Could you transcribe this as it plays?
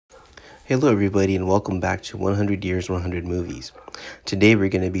Hello, everybody, and welcome back to 100 Years, 100 Movies. Today, we're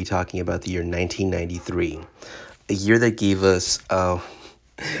going to be talking about the year 1993, a year that gave us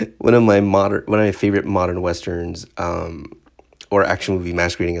one of my favorite modern westerns, or action movie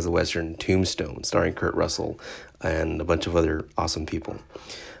masquerading as a western, Tombstone, starring Kurt Russell and a bunch of other awesome people.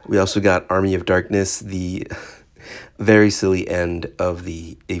 We also got Army of Darkness, the very silly end of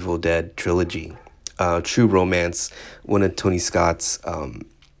the Evil Dead trilogy. True Romance, one of Tony Scott's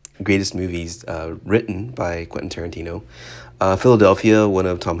greatest movies written by Quentin Tarantino. Philadelphia, one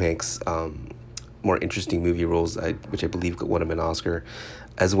of Tom Hanks' more interesting movie roles, which I believe won him an Oscar,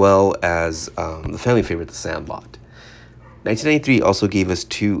 as well as the family favorite, The Sandlot. 1993 also gave us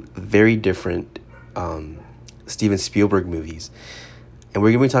two very different Steven Spielberg movies. And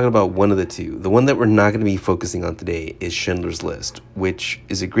we're going to be talking about one of the two. The one that we're not going to be focusing on today is Schindler's List, which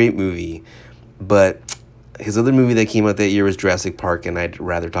is a great movie, but his other movie that came out that year was Jurassic Park, and I'd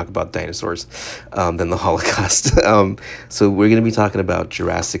rather talk about dinosaurs than the Holocaust. So we're going to be talking about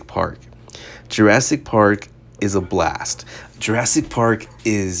Jurassic Park. Jurassic Park is a blast. Jurassic Park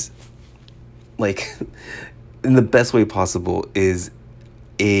is, like, in the best way possible, is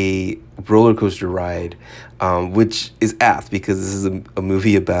a roller coaster ride, which is apt because this is a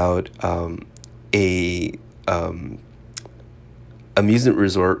movie about a amusement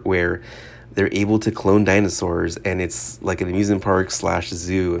resort where they're able to clone dinosaurs, and it's like an amusement park slash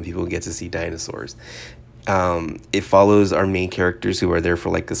zoo, and people get to see dinosaurs. It follows our main characters who are there for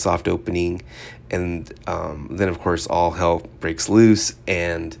like a soft opening, and then of course all hell breaks loose,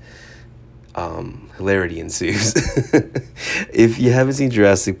 and hilarity ensues. If you haven't seen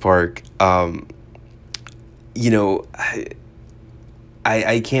Jurassic Park, you know,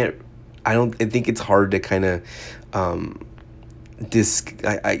 I can't, I don't, I think it's hard to kind of,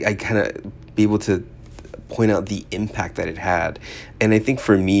 I kind of be able to point out the impact that it had. And I think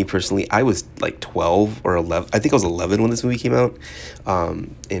for me personally, I was like 12 or 11. I think I was 11 when this movie came out.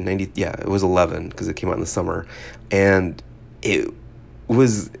 In 90, yeah, it was 11 because it came out in the summer. And it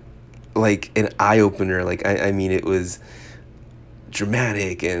was like an eye opener. Like, I mean, it was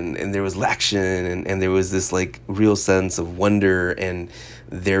dramatic, and there was action, and there was this like real sense of wonder, and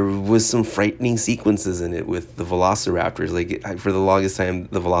there was some frightening sequences in it with the velociraptors. Like, for the longest time,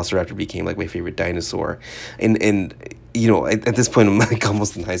 the velociraptor became like my favorite dinosaur, and at this point I'm like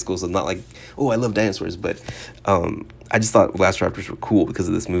almost in high school, so I'm not like, oh, I love dinosaurs, but I just thought velociraptors were cool because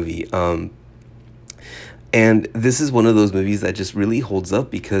of this movie. And this is one of those movies that just really holds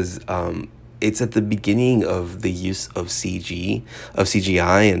up because it's at the beginning of the use of CGI,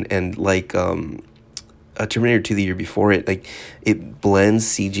 and like Terminator 2 the year before it, like it blends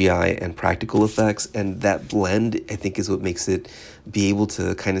CGI and practical effects, and that blend I think is what makes it be able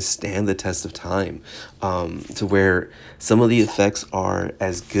to kind of stand the test of time, to where some of the effects are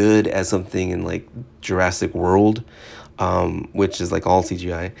as good as something in like Jurassic World, which is like all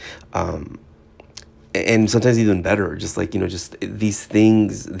CGI. And sometimes even better, just like, just these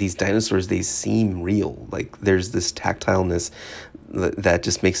things, these dinosaurs, they seem real. Like there's this tactileness that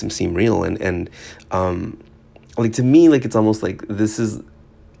just makes them seem real. And like, to me, like, it's almost like this is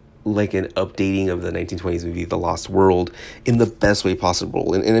like an updating of the 1920s movie The Lost World in the best way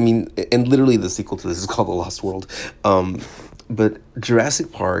possible. And I mean, and literally the sequel to this is called The Lost World. But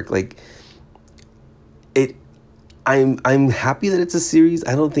Jurassic Park, like, it I'm happy that it's a series.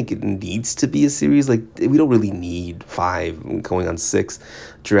 I don't think it needs to be a series. Like, we don't really need 5 going on 6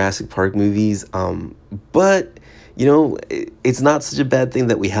 Jurassic Park movies. But it's not such a bad thing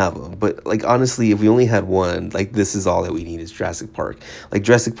that we have them. But like, honestly, if we only had one, like, this is all that we need is Jurassic Park. Like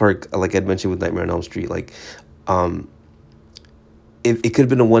Jurassic Park, like I'd mentioned with Nightmare on Elm Street, like it could have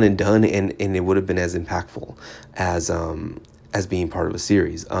been a one and done, and it would have been as impactful as being part of a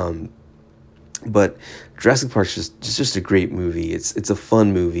series. But Jurassic Park's just a great movie. It's a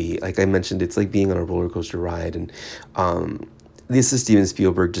fun movie. Like I mentioned, it's like being on a roller coaster ride, and this is Steven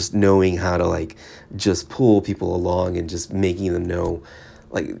Spielberg just knowing how to like just pull people along and just making them know,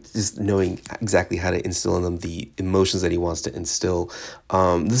 like, just knowing exactly how to instill in them the emotions that he wants to instill.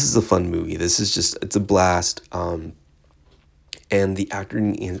 This is a fun movie. It's a blast. And the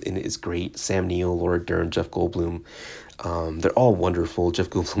acting in it is great. Sam Neill, Laura Dern, Jeff Goldblum. They're all wonderful. Jeff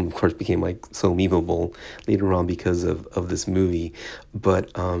Goldblum, of course, became like so memeable later on because of this movie.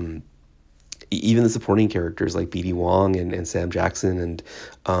 But even the supporting characters like B.D. Wong and Sam Jackson and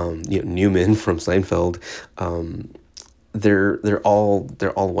Newman from Seinfeld, they're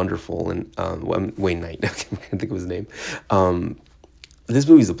all wonderful. And Wayne Knight, I can't think of his name. This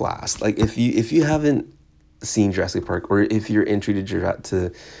movie's a blast. Like, if you haven't seen Jurassic Park, or if you're intrigued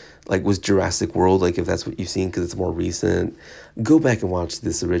to like was Jurassic World, like if that's what you've seen because it's more recent, go back and watch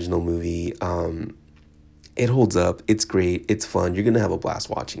this original movie. It holds up. It's great. It's fun. You're gonna have a blast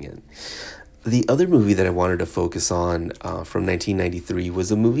watching it. The other movie that I wanted to focus on from 1993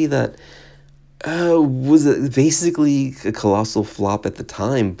 was a movie that was basically a colossal flop at the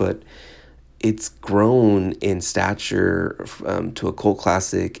time, but it's grown in stature to a cult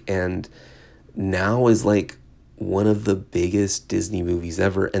classic and now is like one of the biggest Disney movies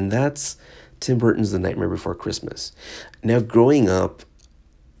ever, and that's Tim Burton's The Nightmare Before Christmas. Now, growing up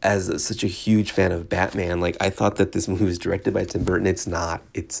as such a huge fan of Batman, like I thought that this movie was directed by Tim Burton. It's not.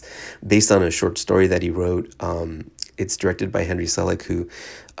 It's based on a short story that he wrote. It's directed by Henry Selick, who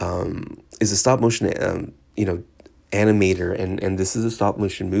is a stop motion, animator, and this is a stop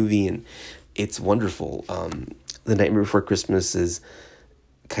motion movie, and it's wonderful. The Nightmare Before Christmas is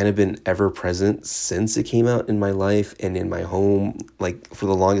kind of been ever present since it came out in my life and in my home. Like for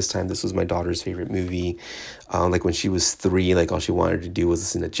the longest time, this was my daughter's favorite movie. Like when she was 3, like all she wanted to do was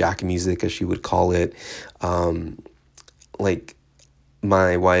listen to Jack music, as she would call it. Like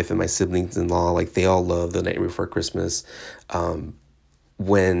my wife and my siblings in law, like they all love The Nightmare Before Christmas.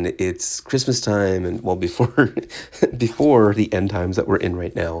 When it's Christmas time and well before before the end times that we're in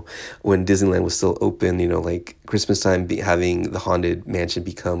right now, when Disneyland was still open, like Christmas time having the Haunted Mansion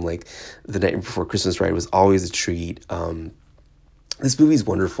become like the Night Before Christmas ride was always a treat. This movie's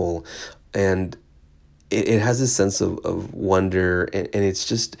wonderful, and it has this sense of wonder, and it's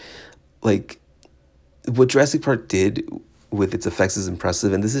just like what Jurassic Park did with its effects is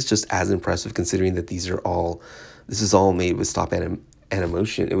impressive, and this is just as impressive considering that this is all made with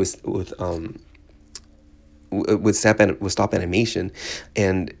animation. It was with stop animation,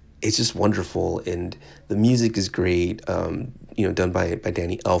 and it's just wonderful. And the music is great. Done by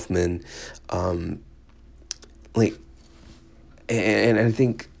Danny Elfman. Like, and I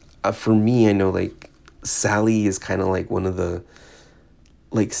think for me, I know like Sally is kind of like one of the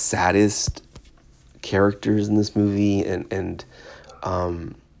like saddest characters in this movie, and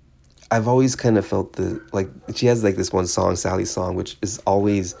I've always kind of felt she has like this one song, Sally's song, which is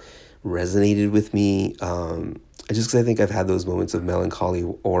always resonated with me. Just because I think I've had those moments of melancholy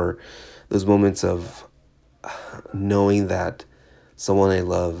or those moments of knowing that someone I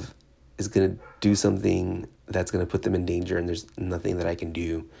love is gonna do something that's gonna put them in danger, and there's nothing that I can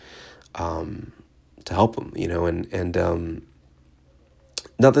do to help them, and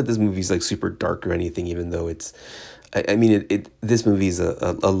not that this movie's like super dark or anything, even though it's I mean, this movie is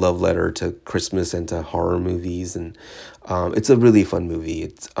a love letter to Christmas and to horror movies, and it's a really fun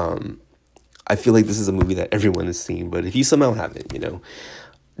movie. I feel like this is a movie that everyone has seen, but if you somehow haven't,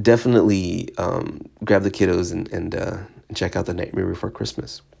 definitely grab the kiddos and check out The Nightmare Before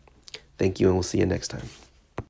Christmas. Thank you, and we'll see you next time.